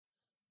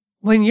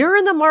When you're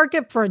in the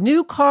market for a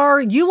new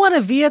car, you want a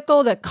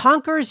vehicle that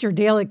conquers your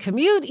daily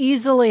commute,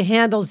 easily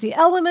handles the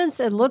elements,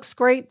 and looks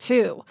great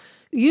too.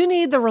 You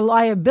need the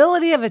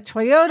reliability of a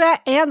Toyota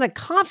and the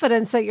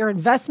confidence that your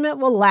investment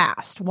will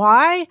last.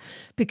 Why?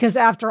 Because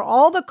after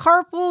all the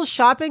carpools,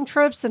 shopping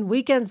trips, and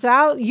weekends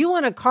out, you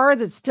want a car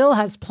that still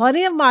has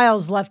plenty of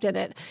miles left in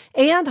it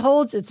and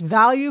holds its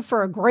value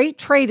for a great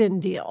trade-in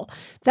deal.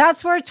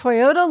 That's where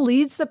Toyota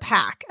leads the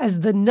pack as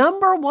the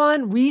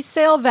 #1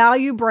 resale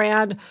value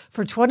brand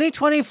for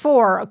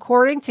 2024,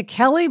 according to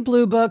Kelley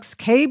Blue Book's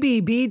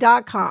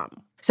KBB.com.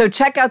 So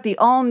check out the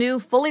all-new,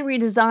 fully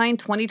redesigned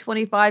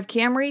 2025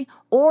 Camry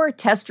or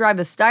test drive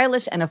a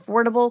stylish and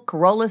affordable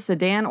Corolla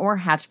sedan or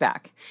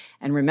hatchback.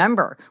 And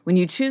remember, when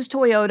you choose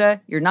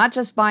Toyota, you're not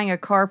just buying a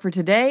car for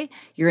today,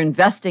 you're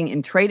investing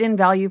in trade-in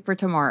value for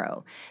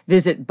tomorrow.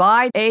 Visit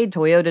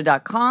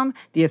buyatoyota.com,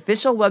 the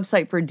official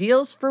website for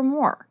deals, for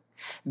more.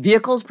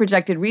 Vehicles'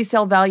 projected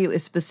resale value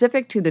is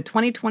specific to the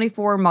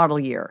 2024 model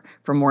year.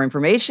 For more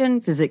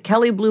information, visit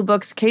Kelley Blue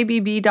Book's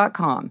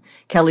KBB.com.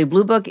 Kelley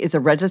Blue Book is a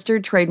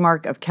registered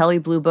trademark of Kelley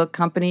Blue Book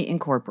Company,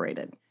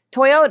 Incorporated.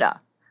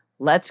 Toyota.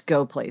 Let's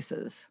go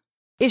places.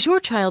 Is your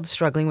child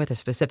struggling with a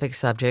specific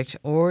subject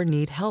or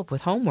need help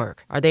with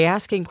homework? Are they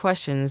asking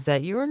questions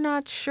that you're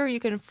not sure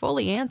you can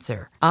fully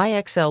answer?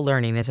 IXL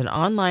Learning is an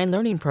online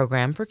learning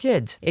program for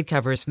kids. It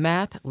covers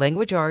math,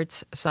 language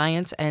arts,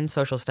 science, and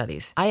social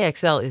studies.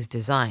 IXL is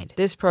designed.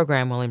 This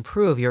program will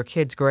improve your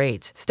kids'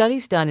 grades.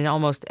 Studies done in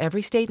almost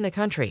every state in the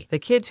country. The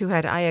kids who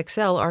had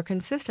IXL are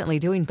consistently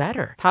doing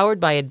better. Powered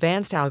by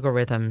advanced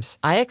algorithms,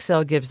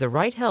 IXL gives the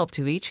right help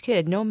to each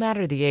kid no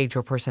matter the age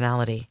or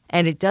personality.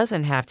 And it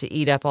doesn't have to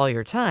eat up all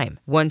your time.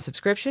 One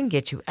subscription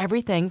gets you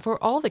everything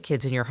for all the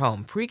kids in your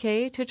home,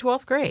 pre-K to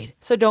 12th grade.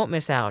 So don't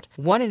miss out.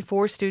 1 in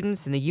 4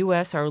 students in the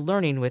U.S. are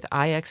learning with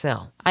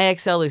IXL.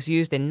 IXL is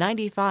used in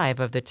 95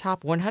 of the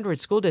top 100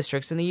 school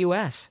districts in the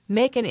U.S.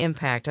 Make an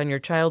impact on your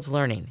child's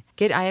learning.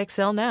 Get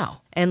IXL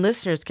now. And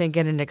listeners can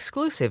get an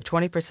exclusive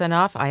 20%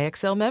 off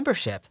IXL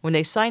membership when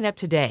they sign up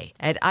today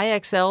at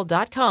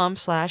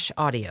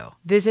IXL.com/audio.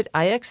 Visit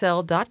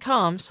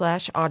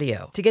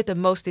IXL.com/audio to get the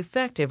most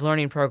effective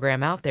learning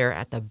program out there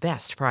at the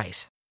best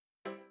price.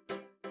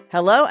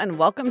 Hello and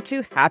welcome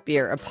to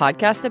Happier, a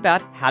podcast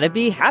about how to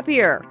be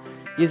happier,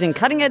 using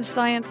cutting-edge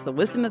science, the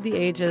wisdom of the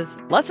ages,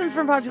 lessons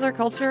from popular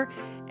culture,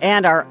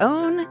 and our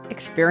own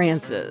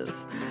experiences.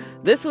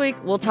 This week,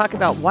 we'll talk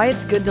about why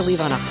it's good to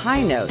leave on a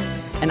high note,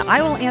 and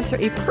I will answer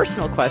a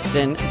personal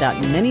question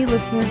that many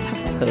listeners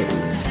have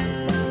posed.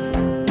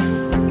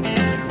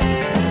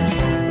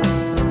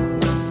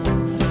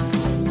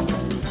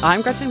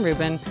 I'm Gretchen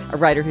Rubin, a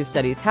writer who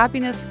studies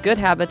happiness, good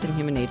habits, and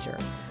human nature.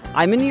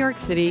 I'm in New York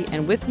City,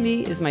 and with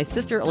me is my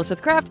sister,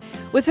 Elizabeth Craft,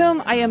 with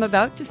whom I am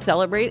about to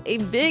celebrate a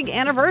big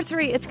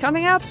anniversary. It's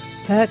coming up.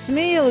 That's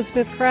me,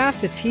 Elizabeth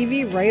Craft, a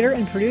TV writer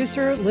and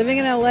producer living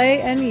in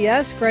LA. And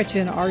yes,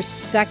 Gretchen, our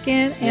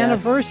second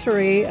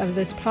anniversary of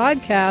this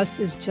podcast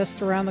is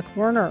just around the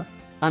corner.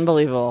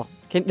 Unbelievable.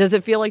 Does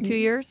it feel like 2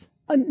 years?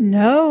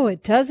 No,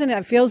 it doesn't.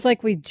 It feels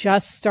like we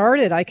just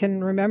started. I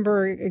can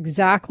remember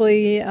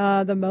exactly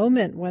the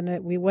moment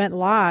when we went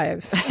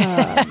live.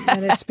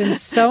 And it's been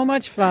so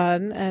much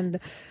fun. And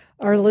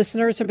our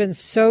listeners have been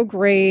so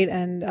great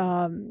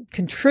and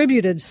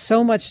contributed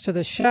so much to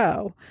the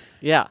show.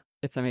 Yeah,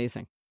 it's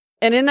amazing.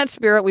 And in that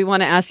spirit, we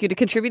want to ask you to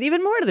contribute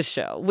even more to the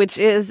show, which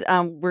is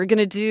we're going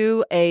to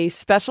do a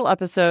special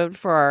episode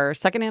for our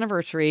second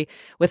anniversary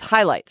with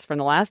highlights from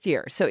the last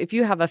year. So if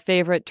you have a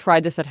favorite, try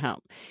this at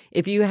home.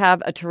 If you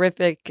have a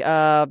terrific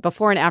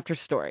before and after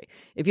story,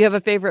 if you have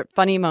a favorite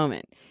funny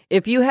moment,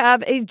 if you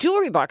have a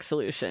jewelry box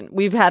solution,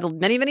 we've had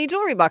many, many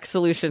jewelry box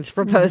solutions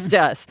proposed to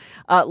us.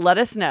 Let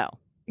us know.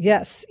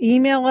 Yes.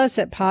 Email us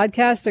at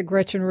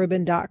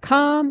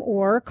podcast@GretchenRubin.com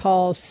or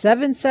call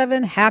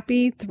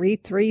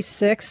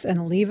 77-HAPPY-336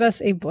 and leave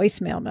us a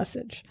voicemail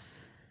message.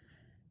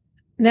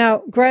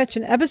 Now,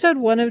 Gretchen, episode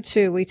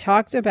 102, we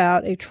talked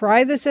about a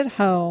try this at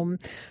home,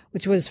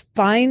 which was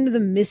find the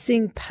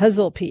missing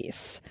puzzle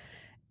piece.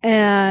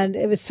 And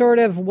it was sort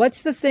of,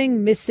 what's the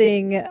thing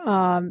missing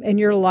in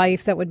your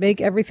life that would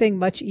make everything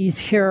much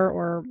easier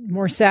or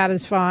more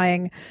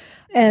satisfying?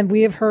 And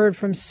we have heard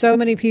from so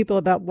many people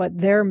about what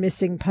their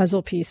missing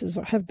puzzle pieces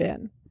have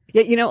been.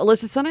 Yeah,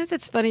 Elizabeth, sometimes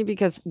it's funny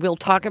because we'll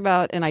talk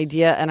about an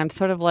idea and I'm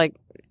sort of like,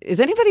 is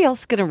anybody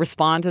else going to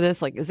respond to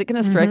this? Like, is it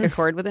going to strike a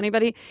chord with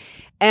anybody?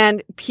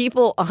 And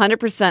people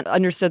 100%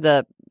 understood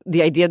the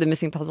idea of the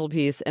missing puzzle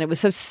piece. And it was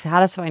so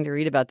satisfying to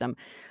read about them.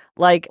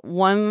 Like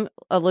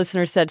a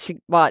listener said she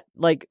bought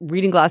like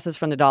reading glasses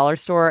from the dollar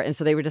store. And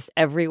so they were just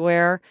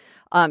everywhere.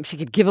 She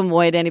could give them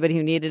away to anybody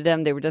who needed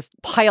them. They were just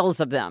piles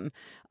of them.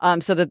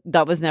 So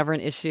that was never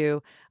an issue.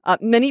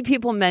 Many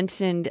people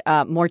mentioned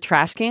more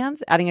trash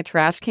cans, adding a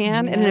trash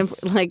can and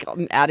like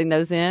adding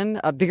those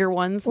in, bigger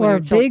ones. Or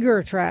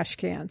bigger trash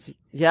cans.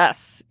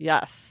 Yes,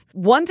 yes.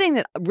 One thing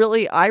that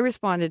really I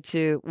responded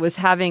to was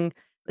having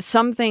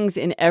some things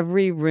in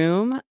every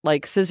room,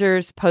 like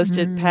scissors,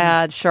 Post-it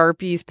pads,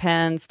 Sharpies,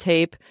 pens,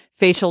 tape,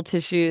 facial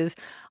tissues.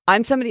 I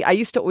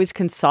used to always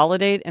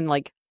consolidate and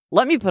like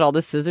let me put all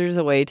the scissors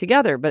away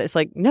together. But it's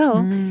like,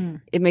 no,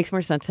 it makes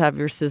more sense to have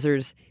your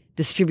scissors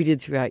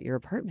distributed throughout your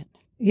apartment.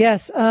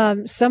 Yes.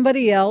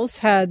 Somebody else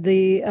had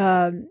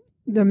the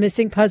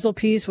missing puzzle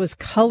piece was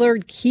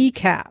colored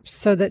keycaps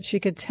so that she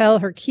could tell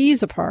her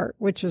keys apart,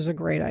 which is a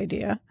great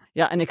idea.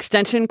 Yeah, an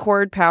extension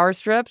cord power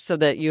strip so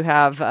that you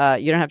have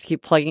you don't have to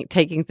keep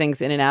taking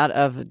things in and out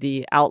of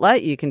the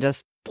outlet. You can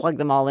just plug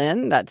them all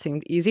in. That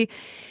seemed easy.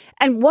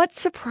 And what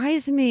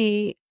surprised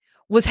me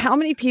was how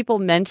many people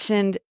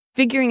mentioned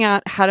figuring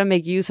out how to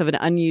make use of an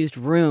unused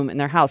room in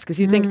their house. Because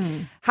you think,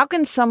 how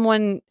can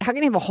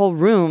you have a whole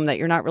room that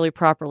you're not really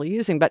properly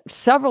using? But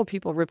several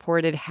people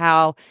reported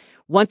how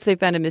once they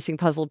found a missing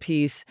puzzle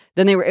piece,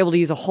 then they were able to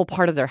use a whole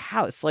part of their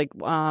house. Like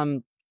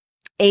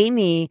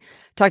Amy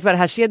talked about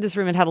how she had this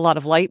room and had a lot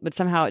of light, but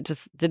somehow it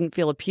just didn't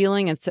feel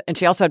appealing. And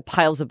she also had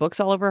piles of books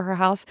all over her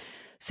house.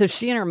 So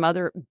she and her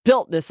mother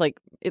built this,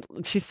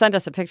 she sent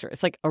us a picture.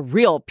 It's like a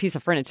real piece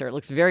of furniture. It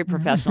looks very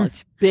professional.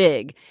 It's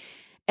big.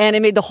 And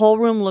it made the whole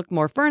room look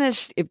more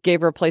furnished. It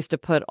gave her a place to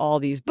put all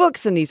these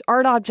books and these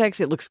art objects.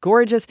 It looks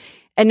gorgeous.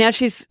 And now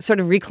she's sort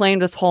of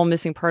reclaimed this whole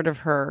missing part of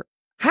her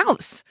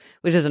house,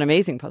 which is an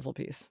amazing puzzle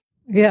piece.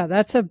 Yeah,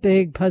 that's a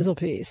big puzzle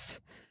piece.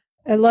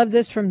 I love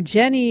this from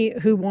Jenny,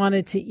 who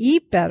wanted to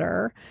eat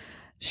better.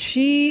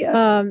 She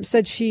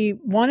said she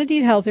wanted to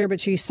eat healthier, but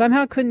she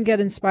somehow couldn't get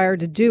inspired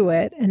to do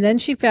it. And then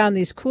she found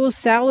these cool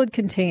salad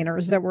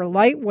containers that were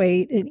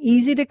lightweight and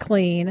easy to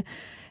clean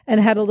and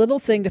had a little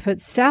thing to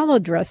put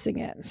salad dressing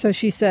in. So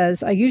she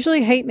says, I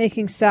usually hate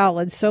making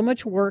salads, so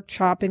much work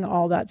chopping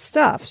all that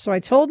stuff. So I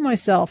told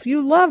myself,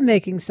 you love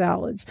making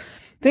salads.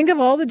 Think of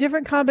all the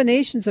different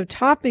combinations of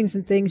toppings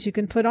and things you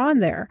can put on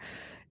there.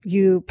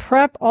 You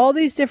prep all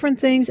these different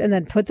things and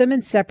then put them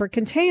in separate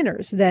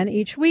containers. Then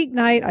each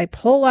weeknight, I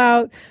pull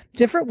out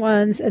different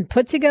ones and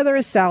put together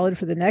a salad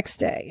for the next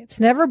day. It's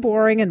never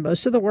boring and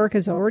most of the work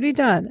is already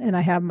done. And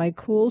I have my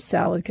cool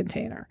salad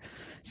container.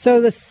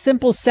 So the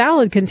simple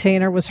salad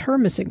container was her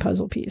missing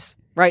puzzle piece.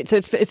 Right. So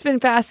it's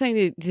been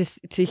fascinating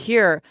to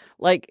hear.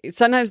 Like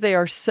sometimes they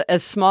are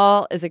as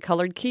small as a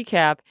colored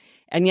keycap,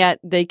 and yet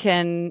they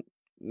can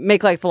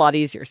make life a lot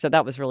easier. So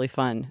that was really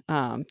fun.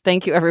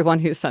 Thank you, everyone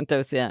who sent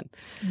those in.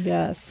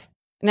 Yes.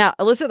 Now,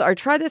 Elizabeth, our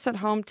try this at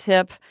home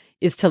tip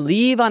is to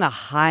leave on a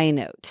high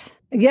note.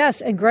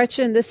 Yes. And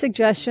Gretchen, this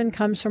suggestion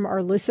comes from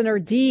our listener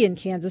Dee in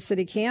Kansas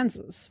City,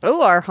 Kansas.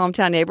 Oh, our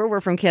hometown neighbor.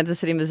 We're from Kansas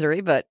City, Missouri,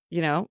 but,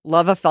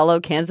 love a fellow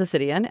Kansas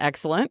Cityan.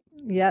 Excellent.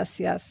 Yes,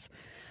 yes.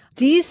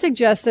 Dee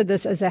suggested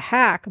this as a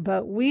hack,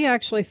 but we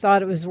actually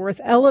thought it was worth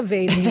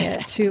elevating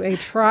it to a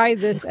try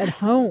this at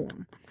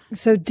home.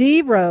 So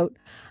Dee wrote,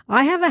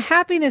 I have a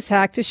happiness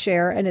hack to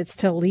share, and it's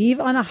to leave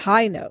on a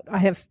high note. I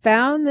have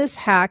found this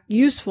hack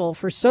useful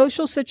for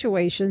social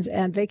situations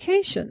and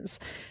vacations.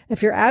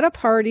 If you're at a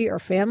party or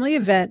family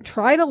event,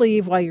 try to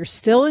leave while you're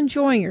still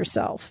enjoying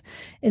yourself.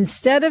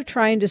 Instead of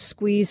trying to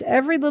squeeze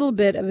every little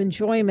bit of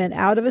enjoyment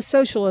out of a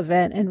social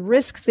event and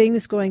risk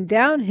things going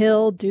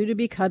downhill due to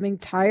becoming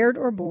tired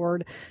or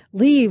bored,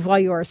 leave while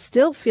you are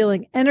still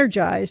feeling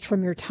energized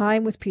from your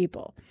time with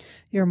people.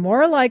 You're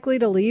more likely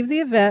to leave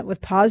the event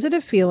with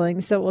positive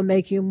feelings that will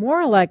make you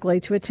more likely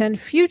to attend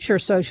future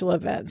social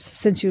events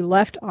since you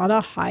left on a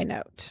high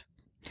note.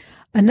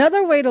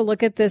 Another way to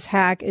look at this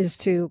hack is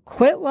to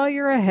quit while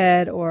you're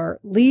ahead or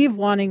leave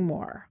wanting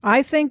more.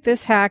 I think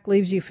this hack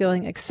leaves you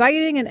feeling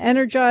exciting and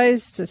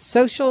energized to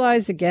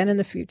socialize again in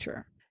the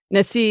future.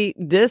 Now, see,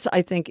 this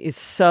I think is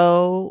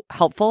so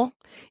helpful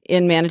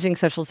in managing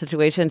social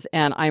situations.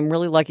 And I'm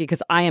really lucky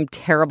because I am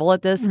terrible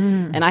at this.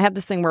 And I have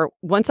this thing where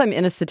once I'm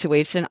in a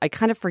situation, I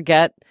kind of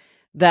forget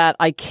that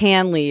I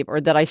can leave or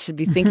that I should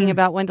be thinking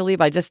about when to leave.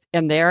 I just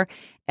am there.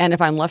 And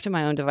if I'm left to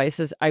my own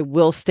devices, I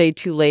will stay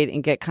too late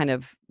and get kind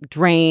of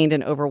drained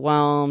and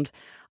overwhelmed.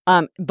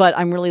 But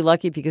I'm really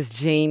lucky because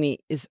Jamie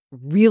is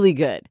really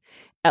good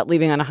at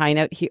leaving on a high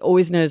note. He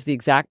always knows the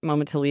exact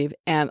moment to leave.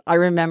 And I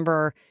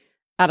remember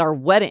at our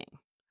wedding,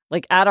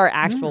 like at our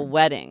actual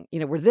wedding,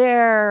 we're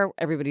there,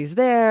 everybody's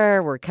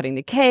there, we're cutting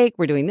the cake,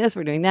 we're doing this,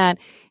 we're doing that.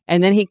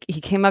 And then he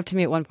came up to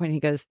me at one point and he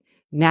goes,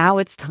 now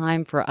it's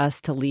time for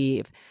us to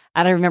leave.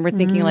 And I remember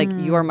thinking like,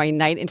 you are my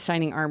knight in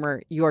shining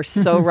armor. You are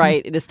so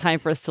right. It is time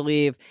for us to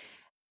leave.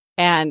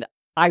 And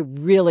I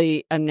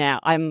really am now,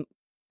 I'm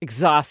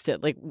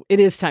exhausted. Like it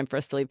is time for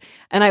us to leave.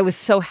 And I was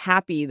so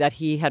happy that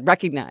he had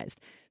recognized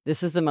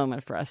this is the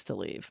moment for us to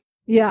leave.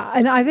 Yeah.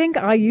 And I think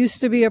I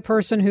used to be a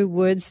person who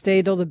would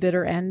stay till the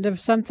bitter end of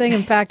something.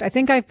 In fact, I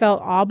think I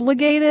felt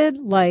obligated,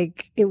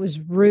 like it was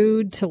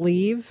rude to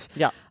leave.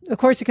 Yeah. Of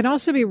course, it can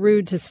also be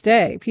rude to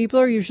stay. People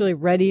are usually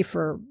ready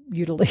for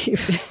you to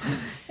leave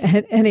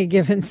at any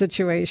given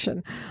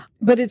situation.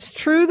 But it's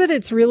true that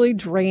it's really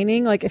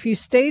draining. Like if you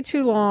stay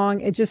too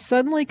long, it just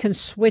suddenly can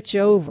switch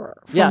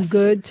over from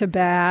good to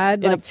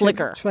bad. In like a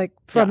flicker.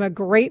 From a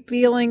great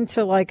feeling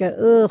to like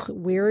a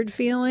weird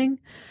feeling.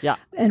 Yeah.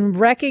 And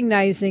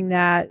recognizing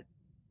that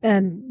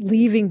and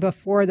leaving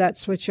before that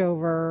switch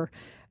over.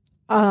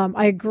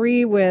 I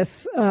agree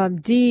with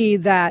Dee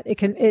that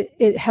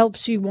it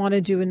helps you want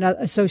to do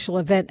a social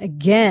event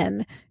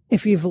again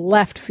if you've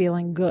left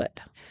feeling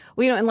good.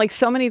 Well, and like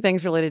so many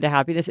things related to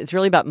happiness, it's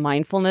really about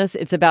mindfulness.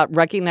 It's about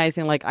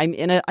recognizing like I'm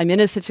in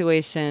a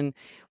situation.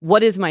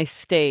 What is my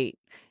state?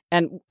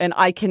 And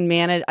I can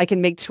manage, I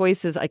can make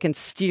choices, I can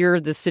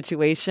steer the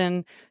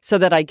situation so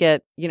that I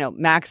get,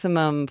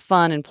 maximum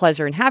fun and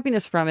pleasure and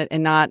happiness from it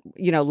and not,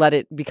 let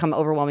it become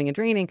overwhelming and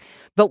draining.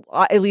 But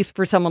at least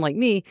for someone like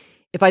me,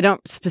 if I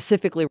don't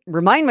specifically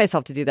remind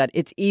myself to do that,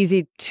 it's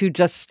easy to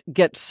just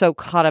get so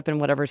caught up in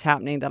whatever's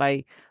happening that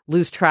I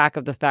lose track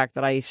of the fact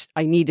that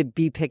I need to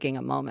be picking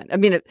a moment. I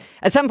mean,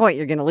 at some point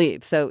you're going to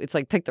leave. So it's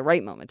like pick the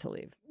right moment to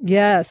leave.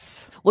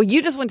 Yes. Well,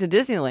 you just went to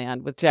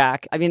Disneyland with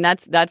Jack. I mean,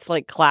 that's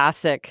like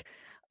classic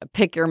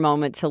pick your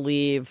moment to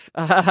leave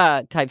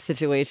type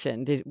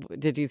situation.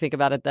 Did you think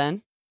about it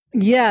then?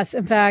 Yes.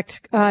 In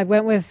fact, I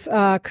went with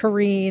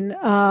Corrine,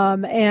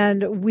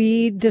 and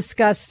we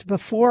discussed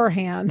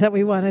beforehand that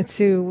we wanted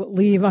to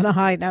leave on a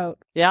high note.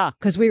 Yeah.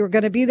 Because we were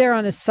going to be there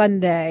on a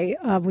Sunday.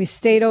 We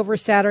stayed over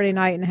Saturday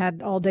night and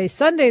had all day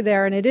Sunday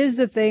there. And it is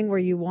the thing where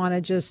you want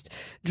to just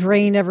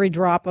drain every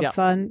drop of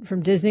fun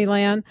from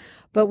Disneyland.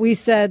 But we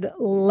said,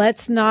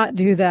 let's not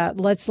do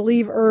that. Let's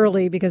leave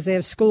early because they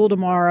have school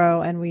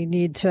tomorrow and we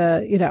need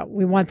to,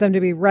 we want them to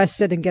be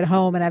rested and get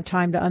home and have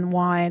time to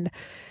unwind.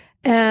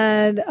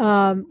 And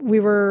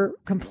we were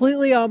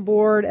completely on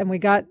board, and we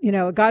got,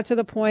 it got to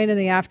the point in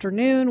the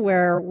afternoon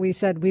where we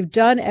said, we've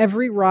done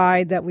every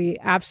ride that we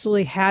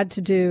absolutely had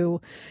to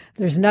do.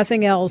 There's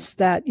nothing else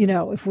that,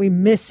 if we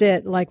miss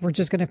it, like we're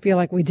just going to feel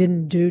like we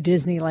didn't do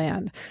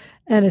Disneyland.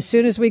 And as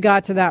soon as we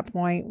got to that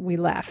point, we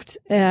left,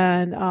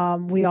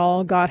 and we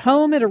all got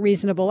home at a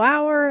reasonable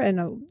hour,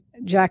 and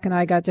Jack and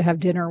I got to have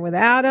dinner with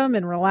Adam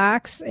and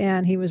relax,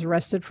 and he was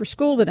rested for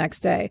school the next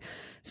day.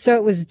 So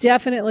it was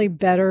definitely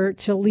better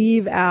to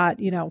leave at,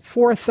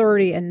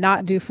 4:30 and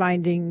not do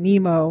Finding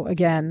Nemo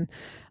again,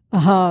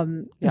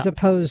 as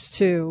opposed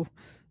to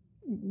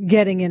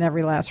getting in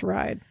every last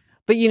ride.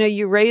 But,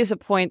 you raise a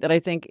point that I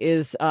think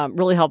is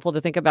really helpful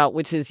to think about,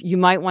 which is you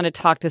might want to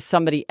talk to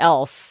somebody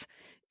else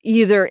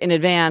either in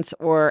advance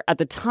or at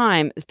the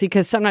time,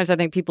 because sometimes I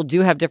think people do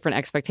have different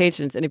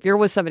expectations. And if you're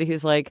with somebody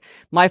who's like,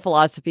 my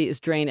philosophy is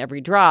drain every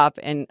drop,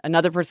 and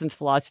another person's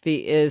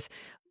philosophy is,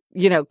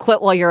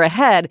 quit while you're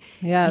ahead,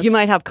 yes, you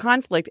might have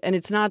conflict. And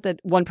it's not that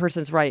one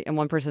person's right and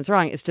one person's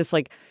wrong. It's just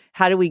like,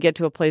 how do we get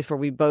to a place where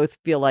we both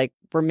feel like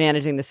we're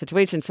managing the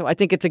situation? So I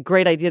think it's a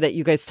great idea that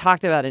you guys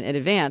talked about it in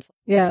advance.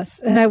 Yes.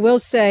 And I will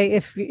say,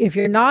 if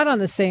you're not on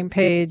the same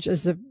page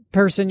as the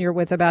person you're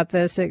with about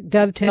this, it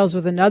dovetails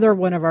with another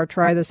one of our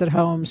try this at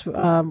homes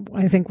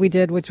I think we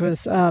did, which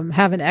was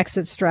have an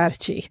exit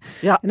strategy.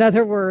 Yeah. In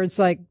other words,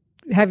 like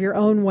have your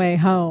own way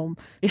home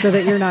so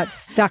that you're not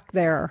stuck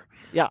there.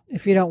 Yeah.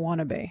 If you don't want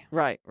to be.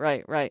 Right.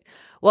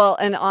 Well,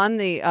 and on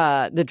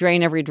the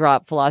drain every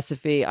drop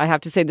philosophy, I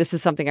have to say this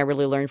is something I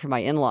really learned from my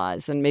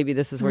in-laws, and maybe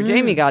this is where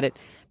Jamie got it,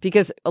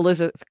 because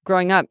Elizabeth,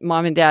 growing up,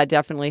 mom and dad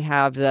definitely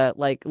have the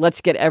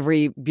let's get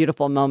every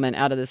beautiful moment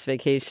out of this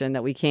vacation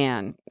that we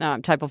can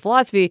type of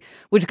philosophy,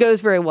 which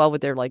goes very well with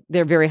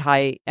they're very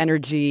high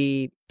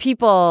energy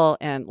people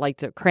and like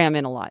to cram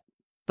in a lot.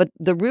 But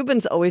the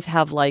Rubens always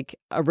have like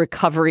a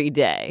recovery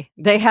day.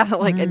 They have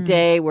like a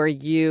day where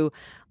you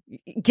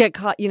get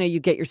caught,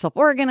 you get yourself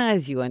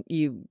organized, you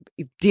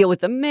deal with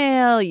the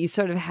mail, you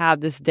sort of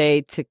have this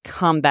day to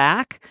come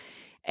back.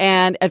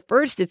 And at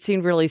first it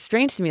seemed really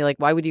strange to me, like,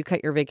 why would you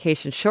cut your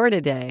vacation short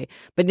a day?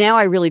 But now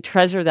I really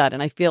treasure that.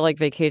 And I feel like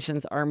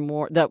vacations are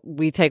more that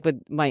we take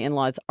with my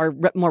in-laws are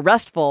more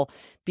restful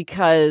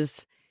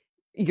because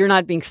you're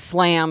not being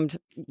slammed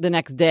the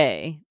next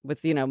day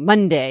with,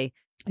 Monday.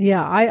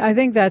 Yeah, I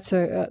think that's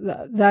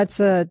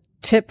a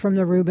tip from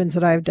the Rubens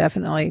that I've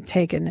definitely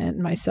taken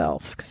in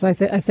myself, because I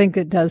think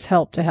it does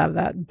help to have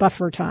that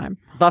buffer time.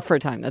 Buffer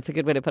time. That's a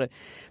good way to put it.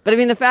 But I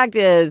mean, the fact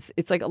is,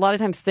 it's like a lot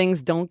of times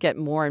things don't get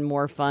more and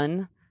more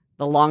fun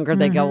the longer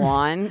they go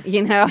on,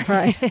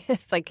 Right.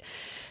 It's like,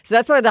 so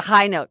that's why the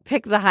high note,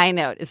 pick the high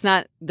note. It's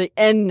not the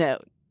end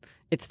note.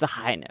 It's the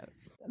high note.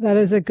 That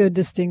is a good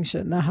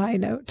distinction, the high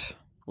note.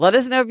 Let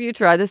us know if you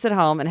try this at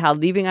home and how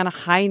leaving on a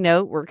high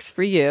note works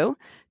for you.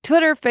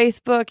 Twitter,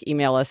 Facebook,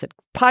 email us at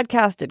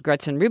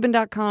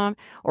podcast@GretchenRubin.com,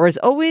 or as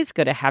always,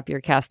 go to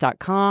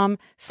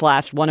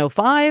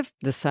happiercast.com/105.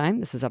 This time,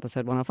 this is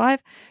episode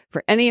 105,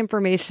 for any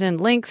information,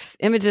 links,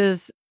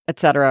 images,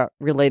 etc.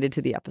 related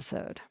to the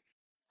episode.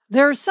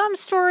 There are some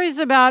stories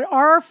about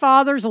our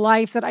father's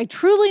life that I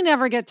truly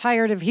never get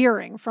tired of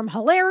hearing. From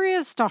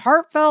hilarious to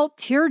heartfelt,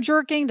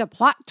 tear-jerking to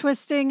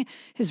plot-twisting,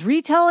 his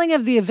retelling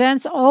of the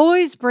events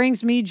always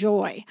brings me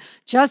joy.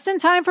 Just in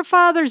time for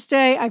Father's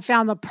Day, I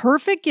found the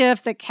perfect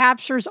gift that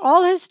captures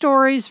all his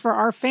stories for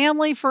our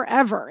family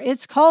forever.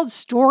 It's called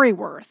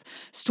Storyworth.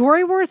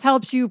 Storyworth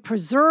helps you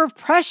preserve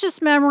precious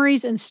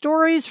memories and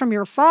stories from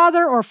your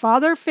father or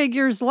father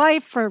figure's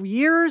life for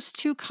years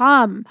to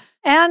come.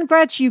 And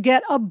Gretch, you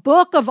get a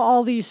book of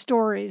all these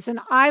stories. And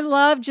I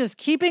love just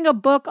keeping a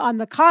book on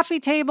the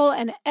coffee table,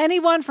 and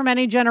anyone from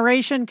any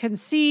generation can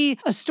see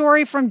a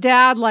story from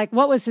Dad, like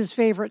what was his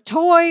favorite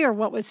toy or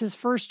what was his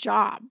first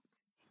job.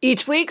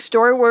 Each week,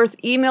 Storyworth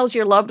emails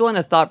your loved one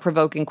a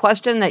thought-provoking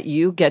question that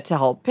you get to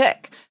help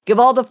pick. Give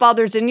all the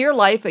fathers in your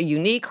life a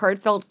unique,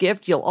 heartfelt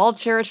gift you'll all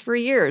cherish for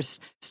years.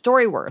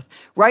 Storyworth.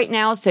 Right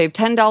now, save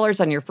 $10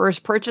 on your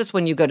first purchase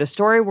when you go to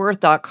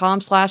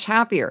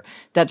storyworth.com/happier.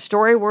 That's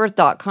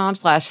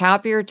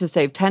storyworth.com/happier to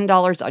save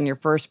 $10 on your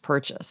first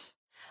purchase.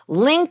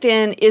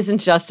 LinkedIn isn't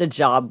just a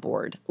job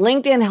board.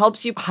 LinkedIn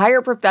helps you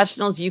hire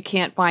professionals you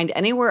can't find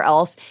anywhere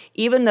else,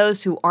 even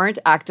those who aren't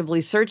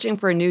actively searching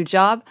for a new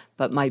job,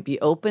 but might be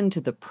open to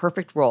the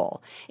perfect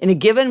role. In a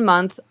given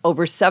month,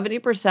 over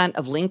 70%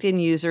 of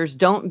LinkedIn users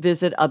don't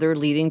visit other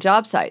leading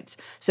job sites.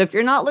 So if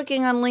you're not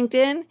looking on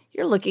LinkedIn,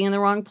 you're looking in the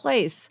wrong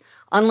place.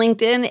 On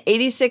LinkedIn,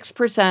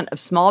 86% of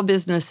small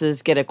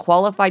businesses get a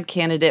qualified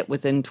candidate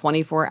within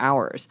 24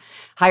 hours.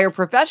 Hire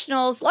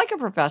professionals like a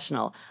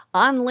professional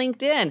on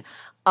LinkedIn.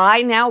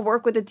 I now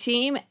work with a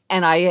team,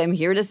 and I am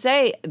here to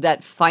say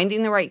that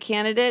finding the right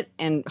candidate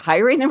and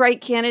hiring the right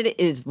candidate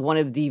is one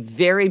of the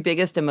very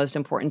biggest and most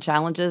important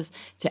challenges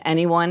to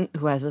anyone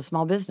who has a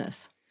small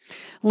business.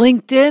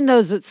 LinkedIn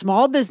knows that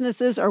small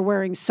businesses are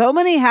wearing so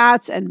many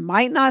hats and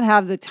might not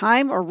have the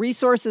time or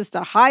resources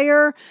to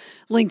hire.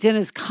 LinkedIn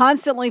is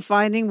constantly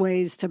finding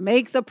ways to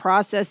make the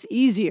process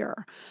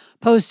easier.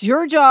 Post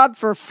your job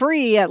for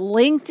free at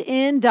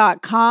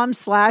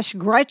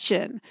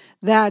linkedin.com/Gretchen.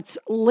 That's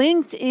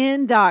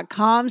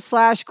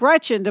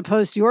linkedin.com/Gretchen to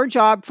post your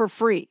job for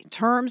free.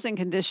 Terms and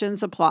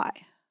conditions apply.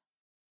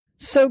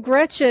 So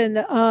Gretchen,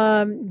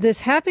 this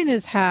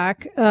happiness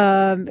hack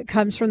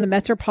comes from the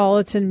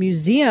Metropolitan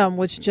Museum,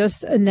 which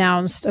just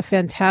announced a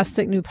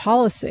fantastic new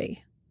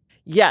policy.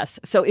 Yes.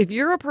 So if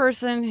you're a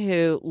person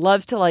who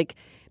loves to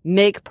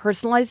make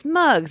personalized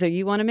mugs, or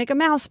you want to make a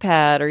mouse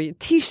pad or a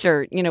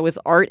t-shirt, with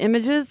art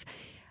images,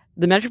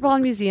 the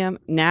Metropolitan Museum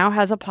now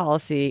has a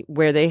policy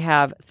where they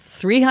have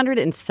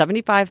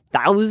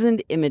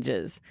 375,000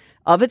 images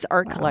of its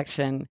art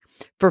collection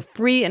for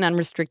free and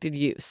unrestricted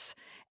use.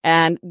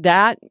 And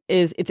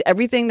it's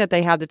everything that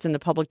they have that's in the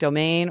public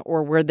domain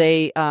or where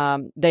they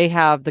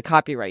have the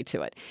copyright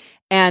to it.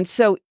 And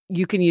so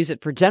you can use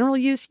it for general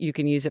use, you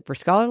can use it for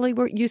scholarly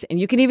use, and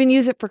you can even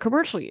use it for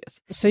commercial use.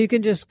 So you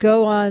can just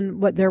go on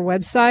their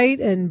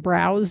website and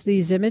browse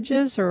these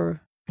images,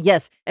 or?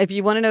 Yes. If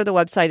you want to know the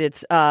website,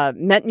 it's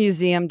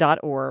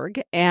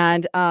metmuseum.org.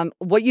 And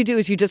what you do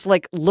is you just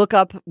look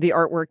up the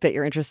artwork that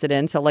you're interested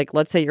in. So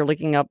let's say you're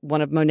looking up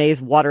one of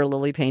Monet's water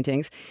lily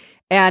paintings,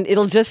 and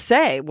it'll just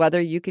say whether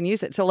you can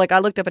use it. So I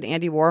looked up at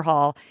Andy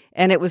Warhol,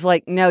 and it was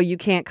no, you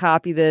can't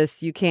copy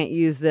this. You can't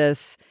use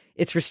this.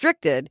 It's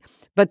restricted.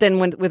 But then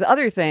with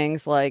other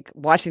things like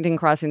Washington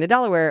crossing the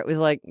Delaware, it was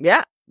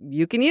yeah,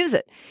 you can use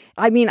it.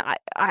 I mean,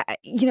 I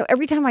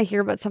every time I hear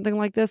about something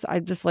like this, I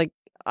just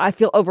I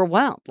feel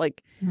overwhelmed.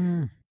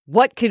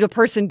 What could a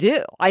person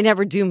do? I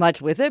never do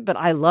much with it, but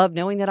I love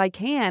knowing that I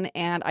can.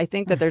 And I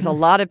think that there's a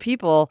lot of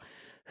people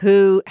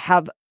who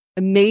have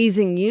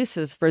amazing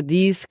uses for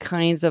these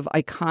kinds of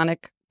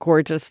iconic,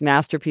 gorgeous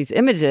masterpiece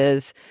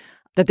images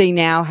that they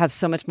now have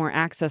so much more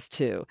access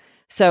to.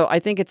 So I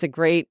think it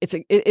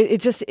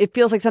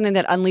feels like something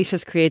that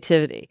unleashes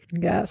creativity.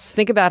 Yes.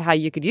 Think about how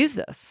you could use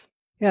this.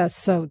 Yes.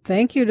 So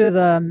thank you to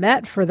the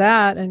Met for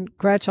that. And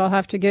Gretch, I'll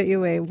have to get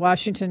you a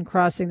Washington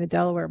crossing the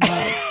Delaware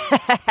mug.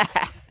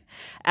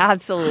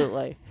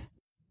 Absolutely.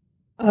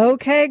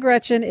 Okay,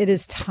 Gretchen, it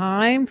is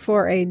time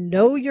for a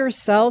Know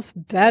Yourself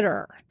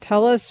Better.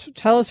 Tell us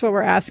what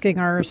we're asking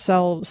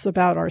ourselves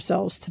about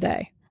ourselves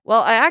today.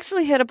 Well, I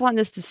actually hit upon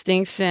this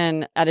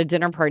distinction at a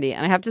dinner party,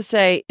 and I have to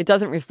say it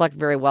doesn't reflect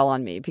very well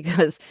on me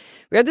because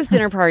we had this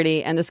dinner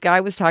party and this guy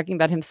was talking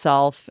about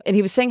himself, and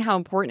he was saying how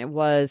important it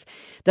was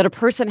that a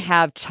person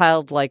have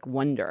childlike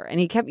wonder. And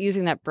he kept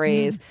using that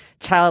phrase,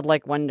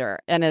 childlike wonder.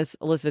 And as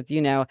Elizabeth,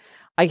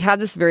 I have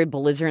this very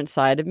belligerent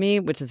side of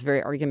me, which is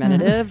very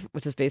argumentative,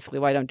 which is basically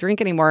why I don't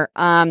drink anymore.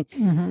 And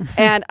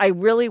I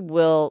really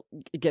will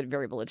get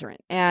very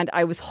belligerent. And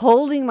I was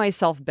holding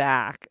myself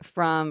back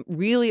from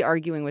really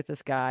arguing with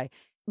this guy.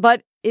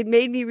 But it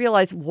made me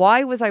realize,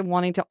 why was I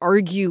wanting to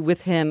argue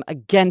with him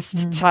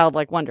against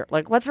childlike wonder?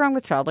 What's wrong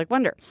with childlike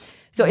wonder?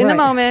 So in the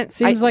moment...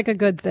 Seems like a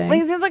good thing.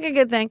 It seems like a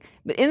good thing.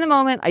 But in the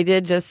moment, I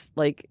did just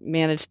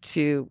manage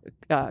to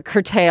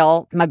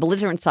curtail my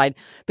belligerent side.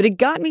 But it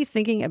got me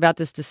thinking about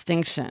this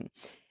distinction.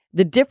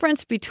 The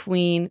difference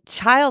between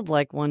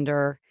childlike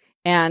wonder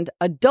and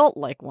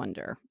adult-like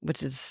wonder,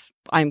 which is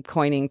I'm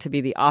coining to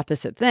be the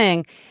opposite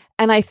thing.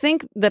 And I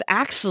think that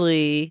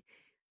actually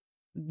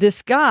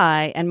this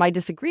guy and my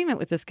disagreement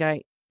with this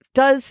guy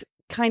does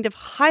kind of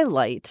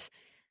highlight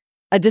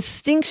a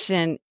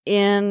distinction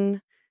in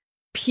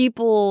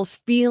people's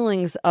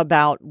feelings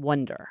about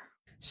wonder.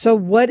 So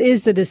what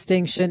is the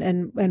distinction,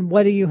 and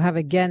what do you have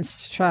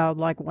against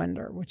childlike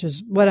wonder, which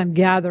is what I'm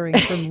gathering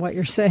from what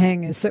you're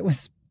saying is it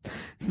was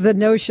the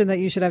notion that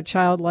you should have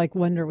childlike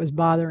wonder was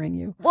bothering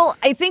you. Well,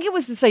 I think it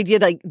was this idea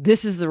that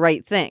this is the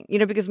right thing,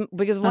 because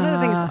one of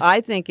the things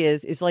I think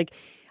is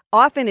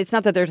often it's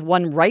not that there's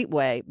one right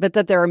way, but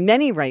that there are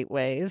many right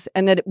ways.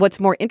 And that what's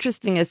more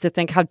interesting is to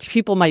think how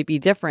people might be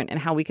different and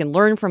how we can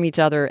learn from each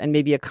other and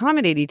maybe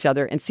accommodate each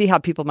other and see how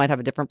people might have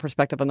a different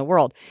perspective on the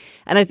world.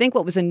 And I think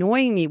what was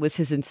annoying me was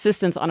his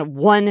insistence on a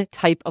one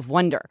type of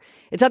wonder.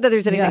 It's not that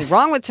there's anything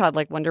wrong with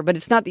childlike wonder, but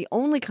it's not the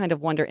only kind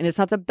of wonder, and it's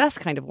not the best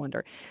kind of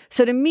wonder.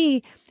 So to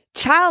me,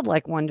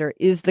 childlike wonder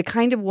is the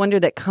kind of wonder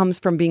that comes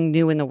from being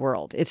new in the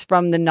world. It's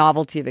from the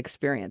novelty of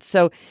experience.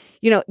 So,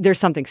 there's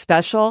something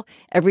special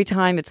every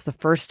time. It's the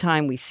first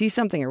time we see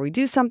something or we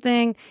do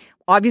something.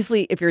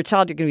 Obviously, if you're a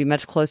child, you're going to be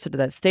much closer to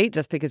that state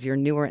just because you're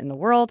newer in the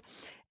world.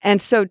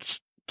 And so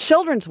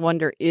children's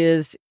wonder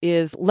is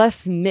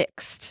less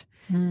mixed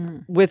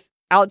with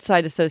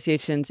outside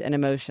associations and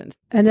emotions.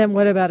 And then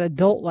what about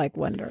adult-like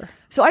wonder?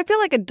 So I feel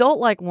like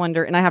adult-like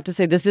wonder, and I have to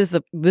say this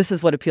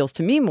is what appeals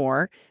to me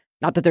more,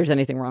 not that there's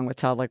anything wrong with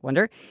childlike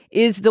wonder,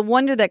 is the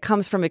wonder that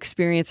comes from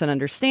experience and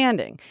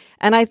understanding.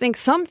 And I think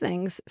some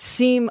things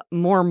seem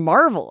more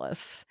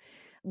marvelous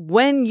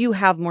when you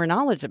have more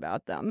knowledge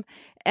about them.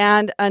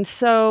 And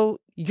so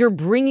you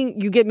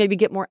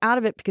get more out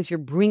of it because you're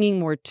bringing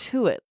more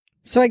to it.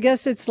 So I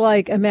guess it's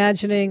like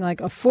imagining like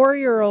a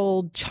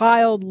 4-year-old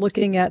child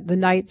looking at the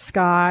night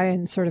sky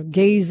and sort of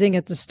gazing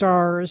at the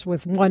stars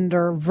with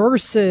wonder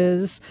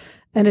versus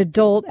an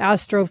adult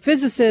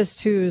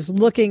astrophysicist who's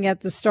looking at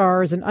the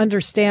stars and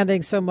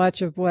understanding so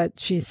much of what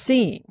she's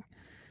seeing.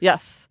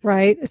 Yes.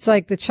 Right? It's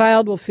like the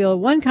child will feel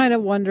one kind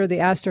of wonder, the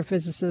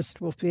astrophysicist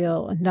will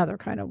feel another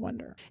kind of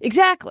wonder.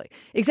 Exactly.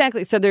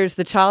 So there's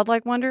the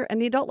childlike wonder and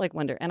the adult-like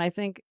wonder. And I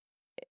think,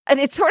 and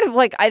it's sort of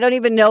like, I don't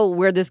even know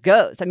where this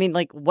goes. I mean,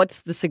 like,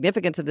 what's the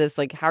significance of this?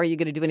 Like, how are you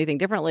going to do anything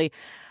differently?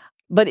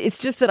 But it's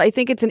just that I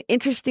think it's an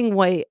interesting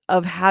way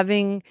of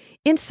having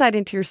insight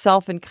into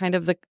yourself and kind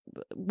of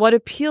what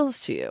appeals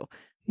to you.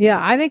 Yeah,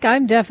 I think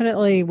I'm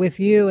definitely with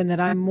you in that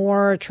I'm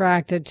more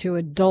attracted to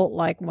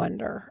adult-like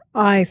wonder.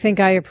 I think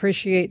I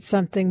appreciate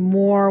something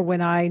more when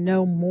I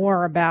know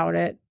more about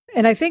it.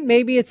 And I think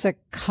maybe it's a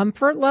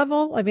comfort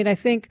level. I mean, I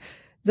think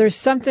there's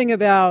something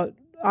about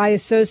I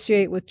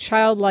associate with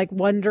childlike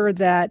wonder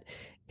that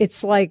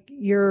it's like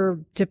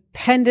you're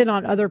dependent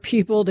on other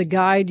people to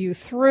guide you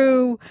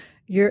through.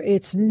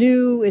 It's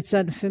new, it's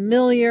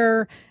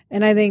unfamiliar.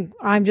 And I think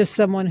I'm just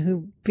someone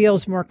who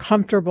feels more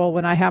comfortable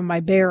when I have my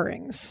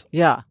bearings.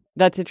 Yeah,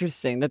 that's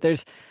interesting that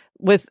there's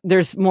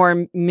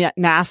more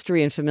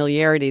mastery and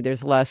familiarity.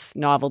 There's less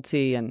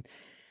novelty.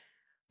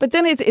 But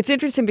then it's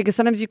interesting because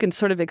sometimes you can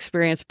sort of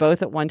experience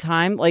both at one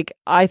time. Like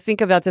I think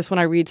about this when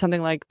I read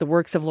something like the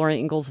works of Laura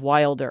Ingalls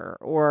Wilder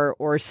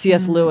or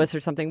C.S. Lewis or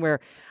something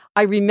where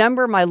I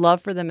remember my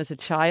love for them as a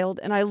child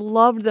and I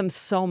loved them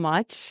so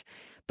much.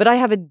 But I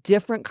have a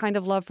different kind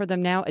of love for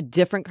them now, a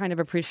different kind of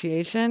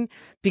appreciation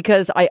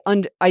because I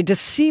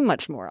just see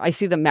much more. I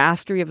see the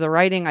mastery of the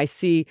writing. I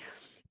see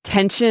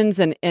tensions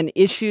and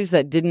issues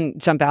that didn't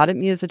jump out at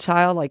me as a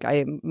child. Like I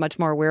am much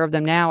more aware of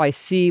them now. I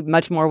see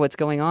much more what's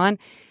going on.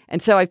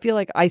 And so I feel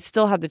like I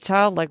still have the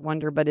childlike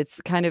wonder, but it's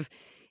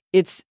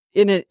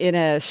in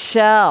a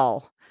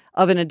shell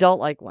of an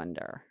adult-like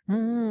wonder.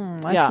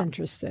 That's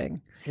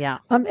interesting. Yeah.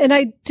 And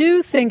I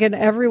do think, and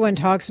everyone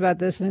talks about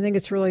this, and I think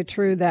it's really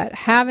true that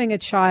having a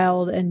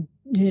child and,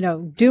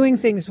 doing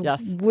things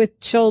with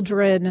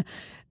children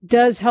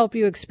does help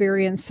you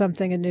experience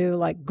something anew,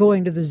 like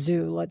going to the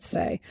zoo, let's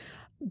say.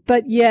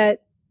 But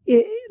yet,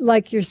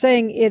 like you're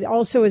saying, it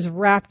also is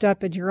wrapped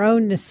up in your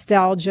own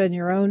nostalgia and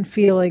your own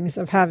feelings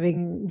of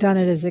having done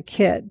it as a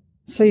kid.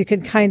 So you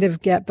can kind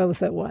of get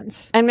both at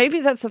once. And maybe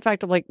that's the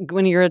fact of like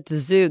when you're at the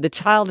zoo, the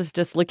child is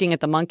just looking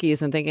at the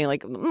monkeys and thinking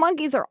like,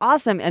 monkeys are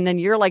awesome. And then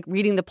you're like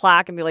reading the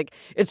plaque and be like,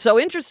 it's so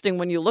interesting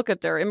when you look at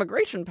their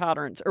immigration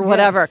patterns or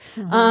whatever. Yes.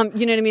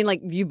 You know what I mean?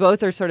 Like you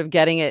both are sort of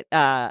getting it.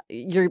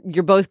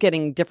 You're both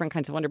getting different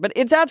kinds of wonder. But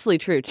it's absolutely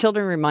true.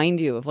 Children remind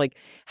you of like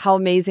how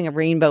amazing a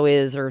rainbow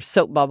is or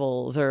soap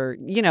bubbles or,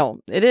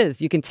 it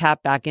is. You can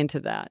tap back into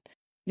that.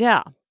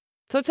 Yeah.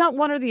 So it's not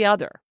one or the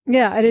other.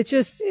 Yeah. And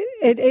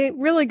it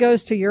really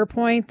goes to your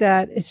point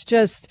that it's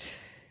just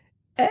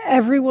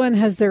everyone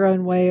has their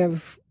own way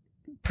of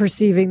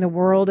perceiving the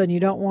world and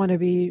you don't want to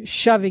be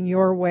shoving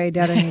your way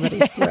down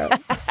anybody's throat.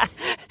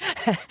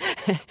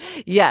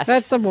 Yes.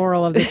 That's the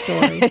moral of the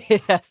story.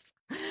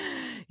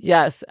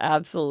 Yes,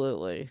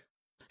 absolutely.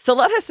 So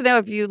let us know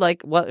if you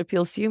like what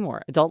appeals to you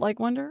more, adult-like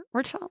wonder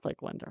or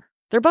childlike wonder.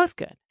 They're both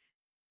good.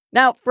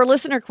 Now, for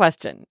listener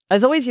question,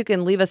 as always, you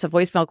can leave us a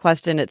voicemail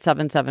question at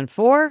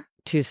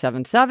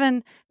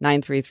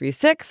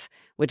 774-277-9336,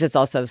 which is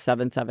also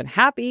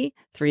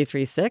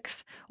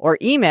 77-HAPPY-336, or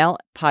email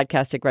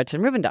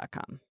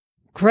podcast@GretchenRubin.com.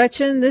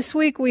 Gretchen, this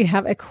week we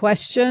have a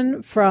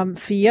question from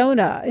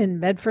Fiona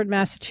in Medford,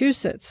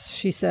 Massachusetts.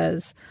 She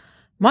says,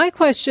 My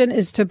question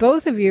is to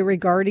both of you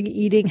regarding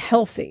eating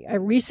healthy. I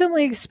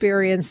recently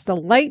experienced the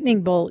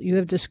lightning bolt you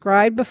have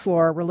described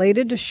before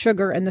related to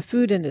sugar in the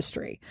food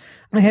industry.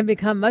 I have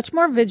become much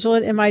more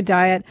vigilant in my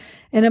diet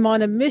and am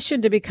on a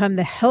mission to become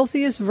the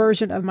healthiest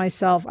version of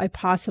myself I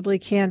possibly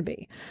can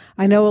be.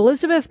 I know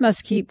Elizabeth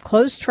must keep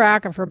close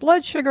track of her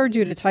blood sugar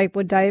due to type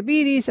 1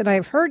 diabetes, and I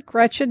have heard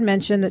Gretchen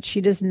mention that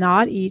she does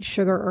not eat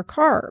sugar or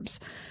carbs.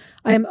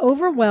 I am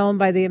overwhelmed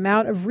by the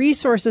amount of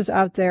resources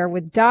out there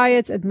with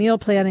diets and meal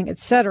planning,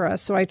 etc.,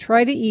 so I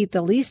try to eat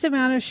the least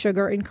amount of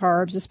sugar and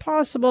carbs as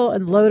possible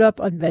and load up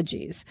on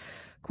veggies.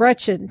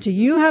 Gretchen, do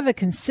you have a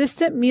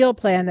consistent meal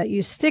plan that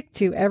you stick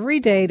to every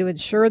day to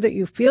ensure that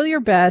you feel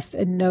your best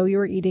and know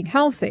you're eating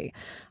healthy?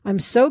 I'm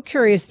so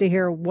curious to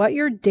hear what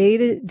your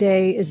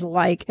day-to-day is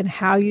like and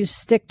how you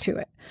stick to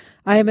it.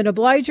 I am an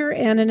obliger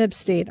and an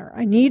abstainer.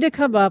 I need to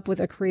come up with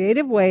a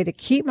creative way to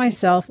keep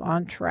myself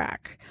on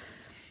track.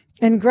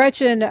 And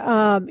Gretchen,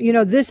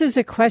 this is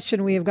a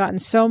question we have gotten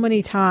so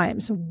many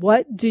times.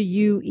 What do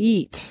you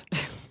eat?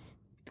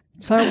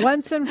 So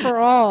once and for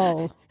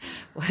all,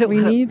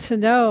 we need to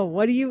know,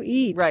 what do you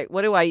eat? Right.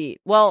 What do I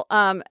eat? Well,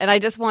 and I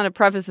just want to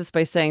preface this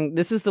by saying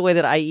this is the way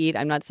that I eat.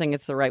 I'm not saying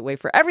it's the right way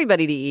for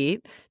everybody to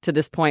eat to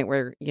this point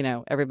where,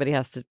 everybody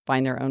has to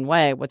find their own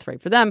way, what's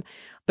right for them.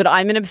 But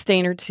I'm an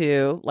abstainer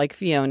too, like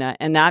Fiona.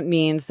 And that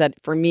means that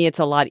for me, it's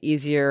a lot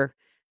easier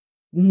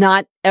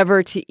not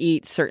ever to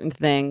eat certain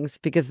things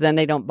because then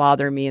they don't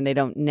bother me and they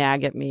don't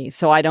nag at me.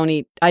 So I don't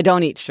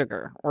eat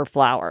sugar or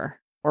flour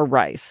or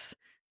rice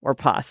or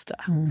pasta.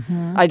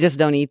 Mm-hmm. I just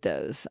don't eat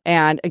those.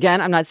 And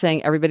again, I'm not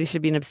saying everybody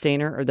should be an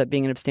abstainer or that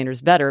being an abstainer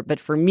is better, but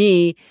for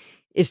me,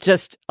 it's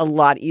just a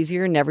lot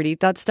easier never to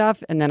eat that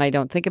stuff. And then I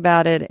don't think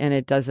about it and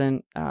it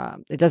doesn't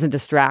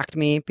distract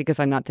me because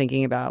I'm not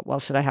thinking about, well,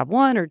 should I have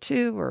 1 or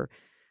 2 or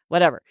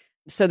whatever.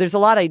 So there's a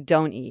lot I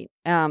don't eat.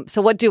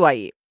 So what do I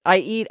eat? I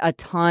eat a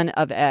ton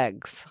of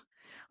eggs.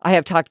 I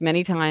have talked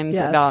many times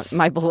about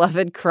my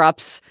beloved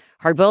Krups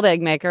hard-boiled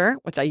egg maker,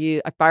 which I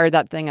use. I fire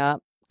that thing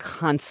up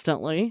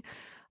constantly.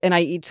 And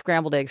I eat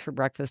scrambled eggs for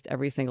breakfast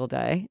every single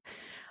day.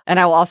 And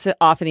I will also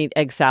often eat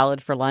egg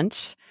salad for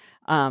lunch.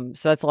 So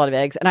that's a lot of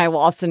eggs. And I will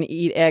also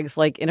eat eggs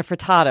like in a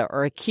frittata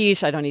or a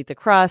quiche. I don't eat the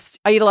crust.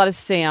 I eat a lot of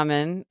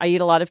salmon. I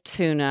eat a lot of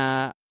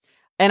tuna.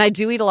 And I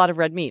do eat a lot of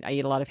red meat. I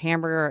eat a lot of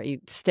hamburger. I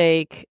eat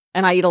steak.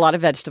 And I eat a lot of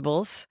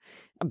vegetables.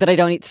 But I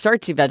don't eat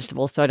starchy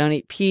vegetables, so I don't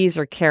eat peas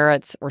or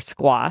carrots or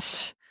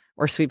squash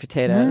or sweet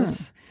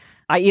potatoes.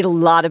 I eat a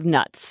lot of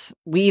nuts.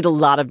 We eat a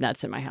lot of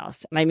nuts in my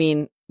house. And I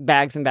mean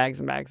bags and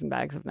bags and bags and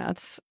bags of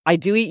nuts. I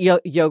do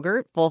eat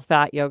yogurt,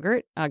 full-fat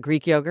yogurt,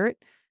 Greek yogurt.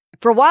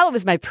 For a while, it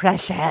was my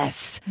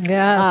precious.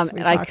 Yes,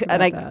 we talked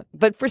about that.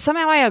 But for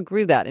somehow I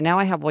outgrew that. And now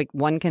I have like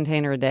 1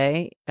 container a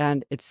day,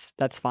 and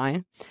that's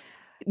fine.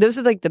 Those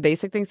are like the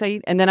basic things I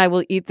eat. And then I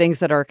will eat things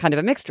that are kind of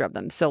a mixture of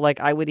them. So like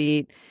I would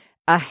eat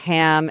a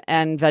ham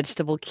and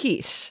vegetable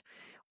quiche.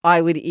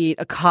 I would eat